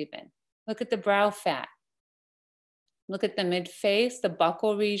temples even. Look at the brow fat. Look at the mid face, the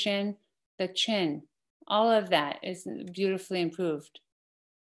buccal region, the chin. All of that is beautifully improved.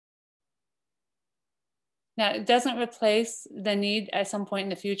 Now, it doesn't replace the need at some point in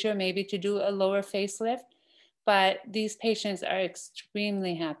the future, maybe to do a lower facelift, but these patients are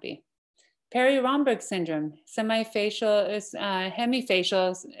extremely happy. Perry-Romberg syndrome, hemifacial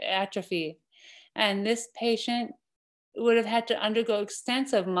atrophy. And this patient would have had to undergo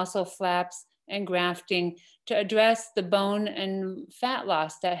extensive muscle flaps and grafting to address the bone and fat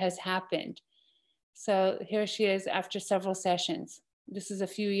loss that has happened. So here she is after several sessions. This is a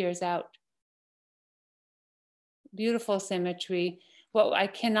few years out. Beautiful symmetry. What I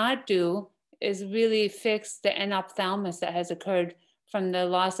cannot do is really fix the enophthalmos that has occurred from the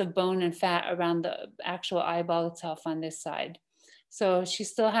loss of bone and fat around the actual eyeball itself on this side. So she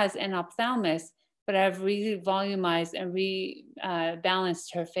still has enophthalmos, but I've re-volumized and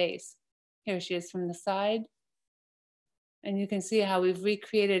rebalanced her face. Here she is from the side. And you can see how we've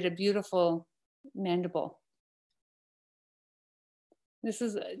recreated a beautiful mandible. This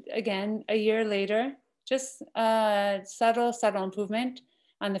is, again, a year later. Just subtle improvement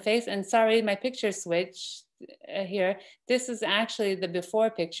on the face. And sorry, my picture switched here. This is actually the before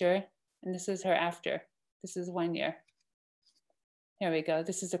picture, and this is her after. This is 1 year. Here we go.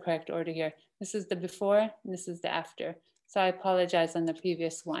 This is the correct order here. This is the before, and this is the after. So I apologize on the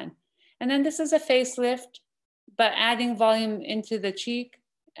previous one. And then this is a facelift, but adding volume into the cheek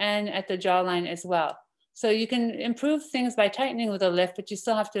and at the jawline as well. So you can improve things by tightening with a lift, but you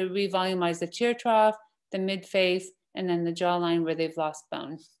still have to revolumize the tear trough, the mid face, and then the jawline where they've lost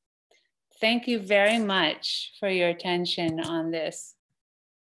bone. Thank you very much for your attention on this.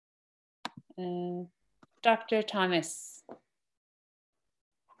 Dr. Thomas.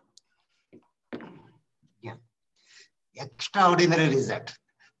 Yeah, extraordinary result.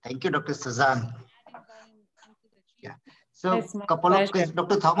 Thank you, Dr. Suzanne. Yeah, so a couple of questions.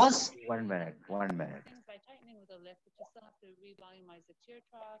 Dr. Thomas? 1 minute, 1 minute. By tightening with a lift, but you still have to revolumize the tear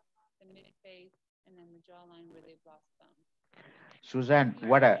trough, the mid face, and then the jawline where they've lost bone. Suzanne,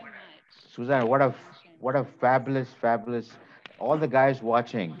 what a fabulous, all the guys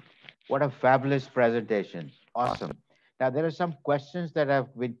watching, what a fabulous presentation. Awesome. Now there are some questions that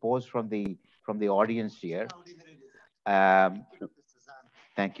have been posed from the audience here.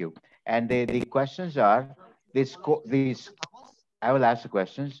 Thank you. And the questions are, I will ask the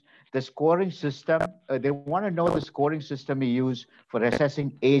questions. The scoring system, they want to know the scoring system you use for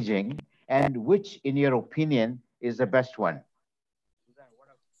assessing aging, and which, in your opinion, is the best one?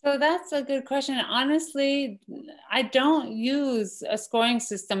 So that's a good question. Honestly, I don't use a scoring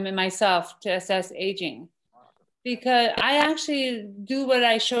system in myself to assess aging, because I actually do what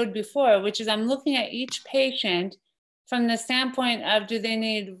I showed before, which is I'm looking at each patient from the standpoint of, do they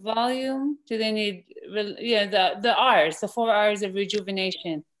need volume? Do they need, the R's, the 4 R's of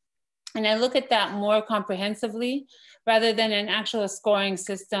rejuvenation? And I look at that more comprehensively rather than an actual scoring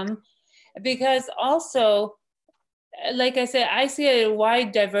system. Because also, like I said, I see a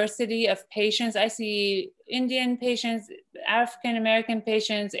wide diversity of patients. I see Indian patients, African American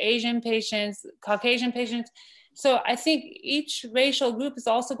patients, Asian patients, Caucasian patients. So I think each racial group is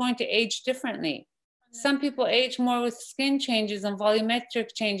also going to age differently. Some people age more with skin changes and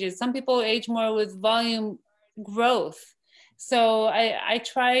volumetric changes. Some people age more with volume growth. So I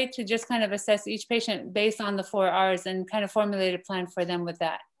try to just kind of assess each patient based on the 4 R's and kind of formulate a plan for them with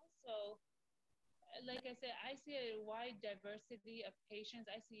that. So, like I said, I see a wide diversity of patients.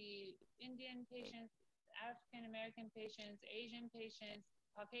 I see Indian patients, African American patients, Asian patients,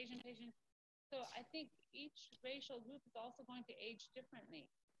 Caucasian patients. So I think each racial group is also going to age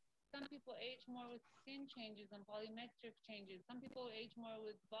differently. Some people age more with skin changes and volumetric changes. Some people age more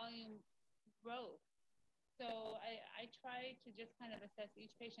with volume growth. So I try to just kind of assess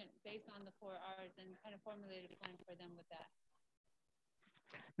each patient based on the 4 R's and kind of formulate a plan for them with that.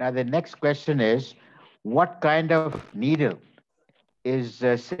 Now, the next question is, what kind of needle is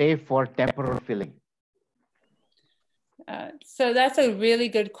safe for temporal filling? So that's a really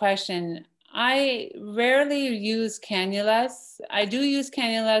good question. I rarely use cannulas. I do use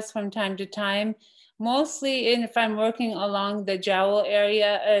cannulas from time to time, mostly if I'm working along the jowl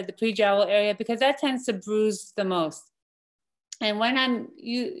area, the pre-jowl area, because that tends to bruise the most. And when I'm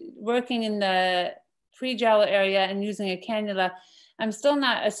working in the pre-jowl area and using a cannula, I'm still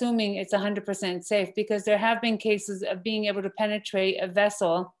not assuming it's 100% safe, because there have been cases of being able to penetrate a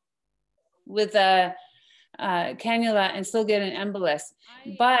vessel with a cannula and still get an embolus.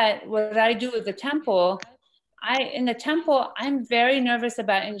 But what I do with the temple, in the temple, I'm very nervous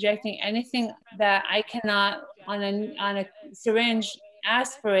about injecting anything that I cannot on a syringe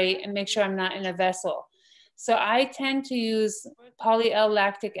aspirate and make sure I'm not in a vessel. So I tend to use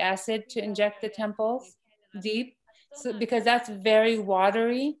poly-L-lactic acid to inject the temples deep, because that's very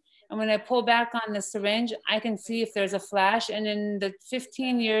watery. And when I pull back on the syringe, I can see if there's a flash. And in the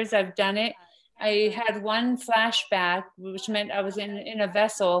 15 years I've done it, I had one flashback, which meant I was in a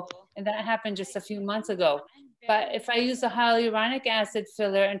vessel, and that happened just a few months ago. But if I use a hyaluronic acid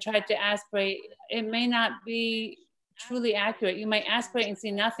filler and try to aspirate, it may not be truly accurate. You might aspirate and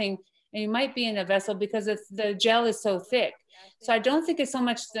see nothing, and you might be in a vessel because the gel is so thick. So I don't think it's so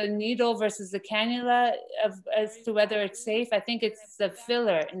much the needle versus the cannula as to whether it's safe. I think it's the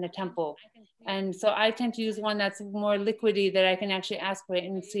filler in the temple. And so I tend to use one that's more liquidy that I can actually aspirate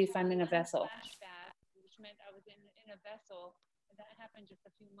and see if I'm in a vessel. Which meant I was in a vessel, and that happened just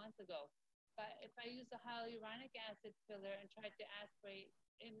a few months ago. But if I use a hyaluronic acid filler and try to aspirate,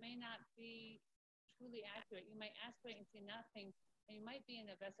 it may not be truly accurate. You might aspirate and see nothing, and you might be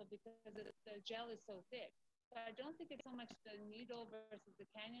in a vessel because the gel is so thick. So I don't think it's so much the needle versus the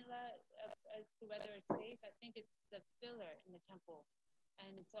cannula as to whether it's safe. I think it's the filler in the temple.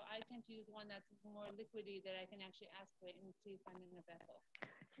 And so I tend to use one that's more liquidy that I can actually aspirate and see if I'm in a vessel.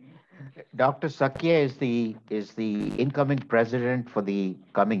 Dr. Sakya is the incoming president for the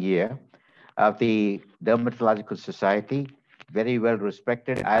coming year of the Dermatological Society. Very well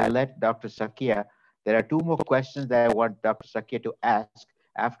respected. I'll let Dr. Sakya, there are 2 more questions that I want Dr. Sakya to ask,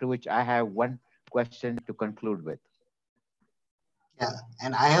 after which I have one question to conclude with. Yeah,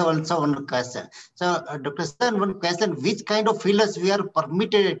 and I have also one question. So, Dr. Sir, one question: which kind of fillers we are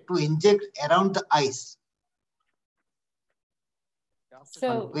permitted to inject around the eyes? So,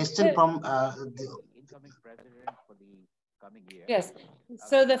 one question from the incoming president for the coming year. Yes.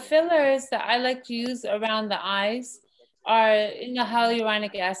 So the fillers that I like to use around the eyes are in the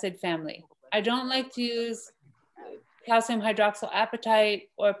hyaluronic acid family. I don't like to use calcium hydroxyapatite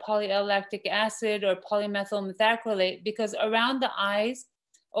or poly-L-lactic acid or polymethyl methacrylate, because around the eyes,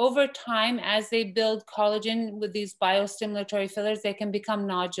 over time, as they build collagen with these biostimulatory fillers, they can become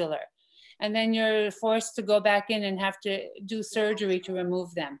nodular. And then you're forced to go back in and have to do surgery to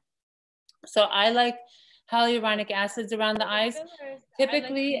remove them. So I like hyaluronic acids around the eyes.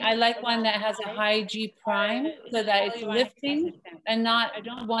 Typically, I like one that has a high G prime so that it's lifting and not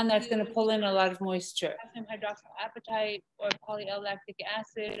one that's going to pull in a lot of moisture. Calcium hydroxyapatite or poly-L-lactic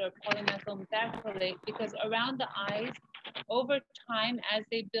acid or polymethyl methacrylate, because around the eyes, over time, as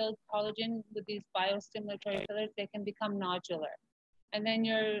they build collagen with these biostimulatory fillers, they can become nodular. And then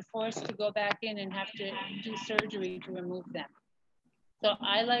you're forced to go back in and have to do surgery to remove them. So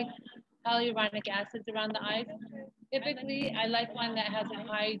I like hyaluronic acids around the eyes. Typically, I like one that has a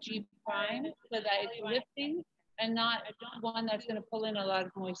high G prime so that it's lifting and not one that's going to pull in a lot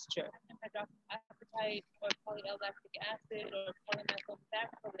of moisture. Hydroxyapatite or poly-L-lactic acid or polymethyl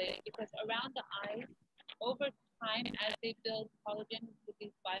methacrylate, because around the eyes, over time, as they build collagen with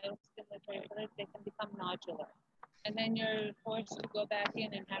these biostimulatory fillers, they can become nodular. and then you're forced to go back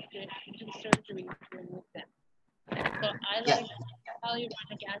in and have to do surgery to remove them. So I Yeah. like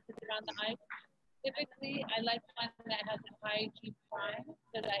hyaluronic acid around the eye. Typically, I like one that has a high G prime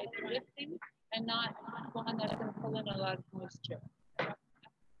so that it's lifting and not one that's going to pull in a lot of moisture.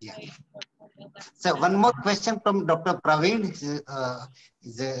 Yeah. So one more question from Dr. Praveen.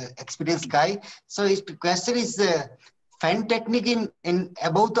 He's an experienced guy. So his question is, fan technique in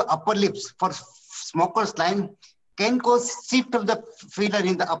above the upper lips for smoker's line can cause shift of the filler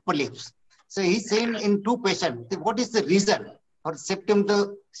in the upper lips. So he's saying in two patients, what is the reason for shifting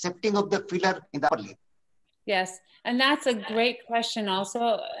of the filler in the upper lip? Yes, and that's a great question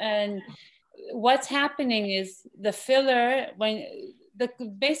also. And what's happening is the filler,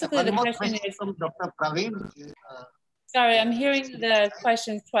 basically the question is from Dr. Praveen. Sorry, I'm hearing the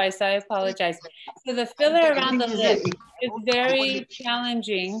questions twice. I apologize. So the filler around the lip is very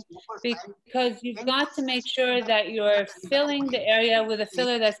challenging because you've got to make sure that you're filling the area with a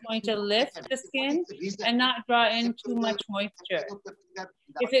filler that's going to lift the skin and not draw in too much moisture.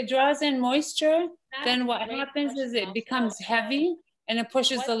 If it draws in moisture, then what happens is it becomes heavy and it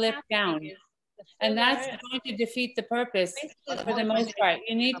pushes the lip down. And that's going to defeat the purpose for the most part.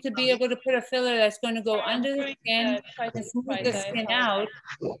 You need to be able to put a filler that's going to go under the skin and smooth the skin out,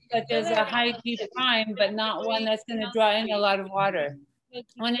 such as a high G prime, but not one that's going to draw in a lot of water.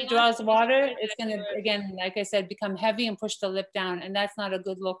 When it draws water, it's going to, again, like I said, become heavy and push the lip down. And that's not a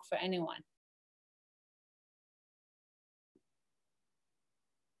good look for anyone.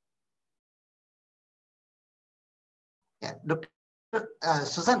 Yeah, Dr.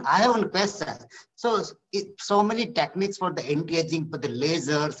 Susan, I have one question. So, so many techniques for the anti-aging, for the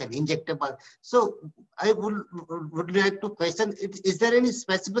lasers and injectable. So, I would like to question: is there any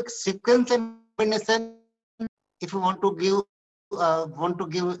specific sequence and combination if you want to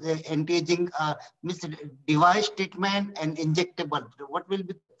give anti-aging device treatment and injectable? What will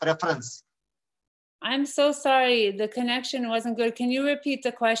be the preference? I'm so sorry, the connection wasn't good. Can you repeat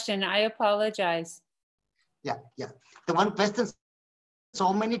the question? I apologize. Yeah. The one question.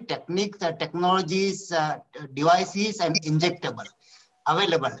 So many techniques, technologies, devices, and injectable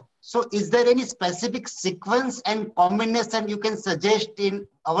available. So is there any specific sequence and combination you can suggest in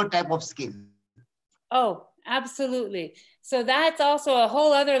our type of skin? Oh, absolutely. So that's also a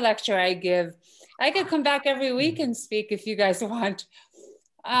whole other lecture I give. I could come back every week and speak if you guys want.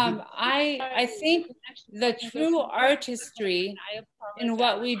 I think the true artistry in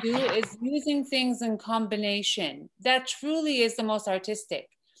what we do is using things in combination. That truly is the most artistic.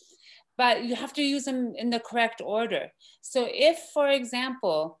 But you have to use them in the correct order. So if, for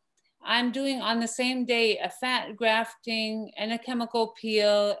example, I'm doing on the same day a fat grafting and a chemical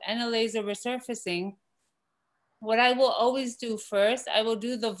peel and a laser resurfacing, what I will always do first, I will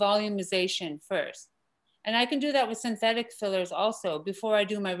do the volumization first. And I can do that with synthetic fillers also before I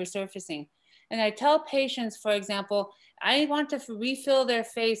do my resurfacing. And I tell patients, for example, I want to refill their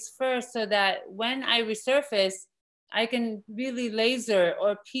face first so that when I resurface, I can really laser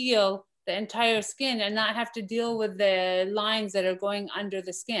or peel the entire skin and not have to deal with the lines that are going under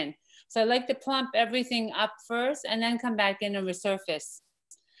the skin. So I like to plump everything up first and then come back in and resurface.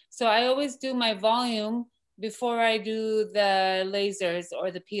 So I always do my volume before I do the lasers or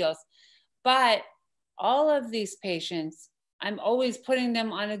the peels. But all of these patients, I'm always putting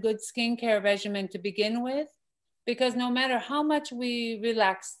them on a good skincare regimen to begin with, because no matter how much we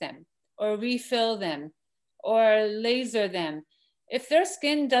relax them or refill them or laser them, if their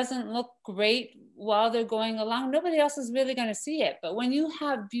skin doesn't look great while they're going along, nobody else is really going to see it. But when you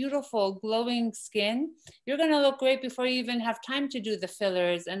have beautiful glowing skin, you're going to look great before you even have time to do the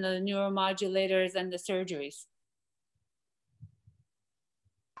fillers and the neuromodulators and the surgeries.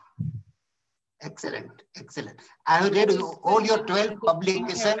 Excellent. I have read all your 12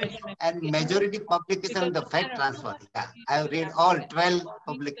 publications and majority publication on the fat transfer. Yeah, I have read all 12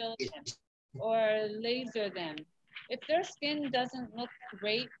 publications. Or laser them. If their skin doesn't look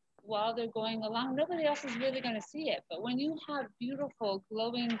great while they're going along, nobody else is really going to see it. But when you have beautiful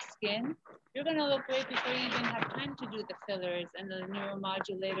glowing skin, you're going to look great before you even have time to do the fillers and the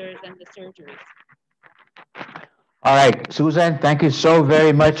neuromodulators and the surgeries. All right, Susan, thank you so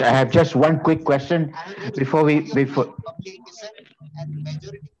very much. I have just one quick question before we publication and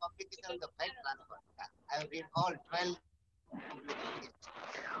majority publication on the fat transfer. I have read all 12 publications.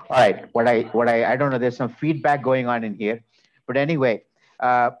 All right, I don't know, there's some feedback going on in here. But anyway,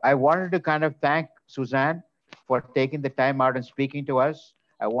 I wanted to kind of thank Suzanne for taking the time out and speaking to us.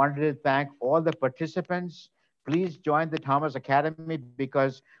 I wanted to thank all the participants. Please join the Thomas Academy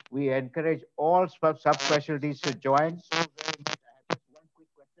because we encourage all subspecialties to join. So very much. I have just one quick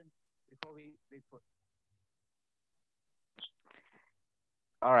question before we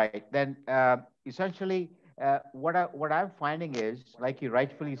All right, then essentially, what I'm finding is, like you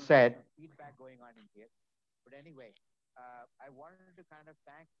rightfully said, feedback going on in here. But anyway, I wanted to kind of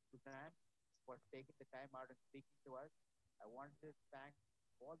thank Suzanne for taking the time out and speaking to us. I wanted to thank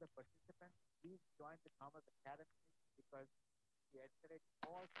all the participants. Please join the Commerce Academy because we encourage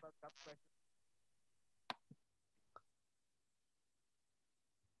all sub-questions.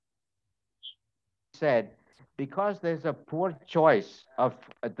 Said, because there's a poor choice of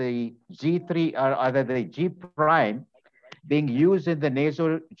the G3 or either the G prime being used in the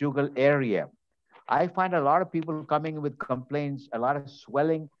nasojugal area. I find a lot of people coming with complaints, a lot of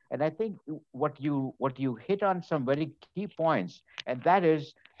swelling, and I think what you hit on some very key points, and that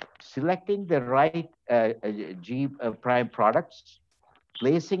is selecting the right G prime products,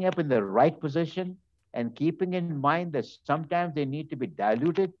 placing up in the right position, and keeping in mind that sometimes they need to be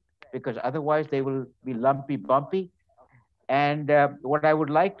diluted because otherwise they will be lumpy, bumpy. And what I would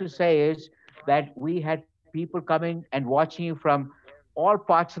like to say is that we had people coming and watching you from all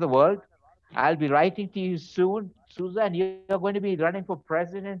parts of the world. I'll be writing to you soon. Susan, you're going to be running for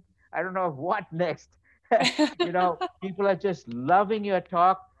president. I don't know what next. People are just loving your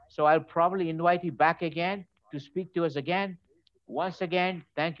talk. So I'll probably invite you back again to speak to us again. Once again,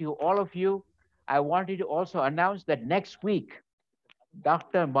 thank you, all of you. I wanted to also announce that next week,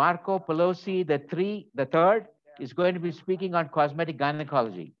 Dr. Marco Pelosi, the third, is going to be speaking on cosmetic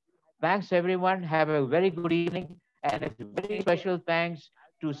gynecology. Thanks, everyone. Have a very good evening. And a very special thanks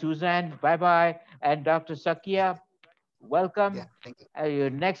to Suzanne, bye-bye, and Dr. Sakia, welcome. Yeah, thank you. Your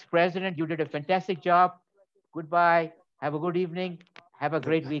next president, you did a fantastic job. Goodbye. Have a good evening. Have a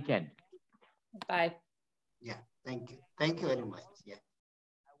great Goodbye. weekend. Bye. Yeah, thank you. Thank you very much. Yeah.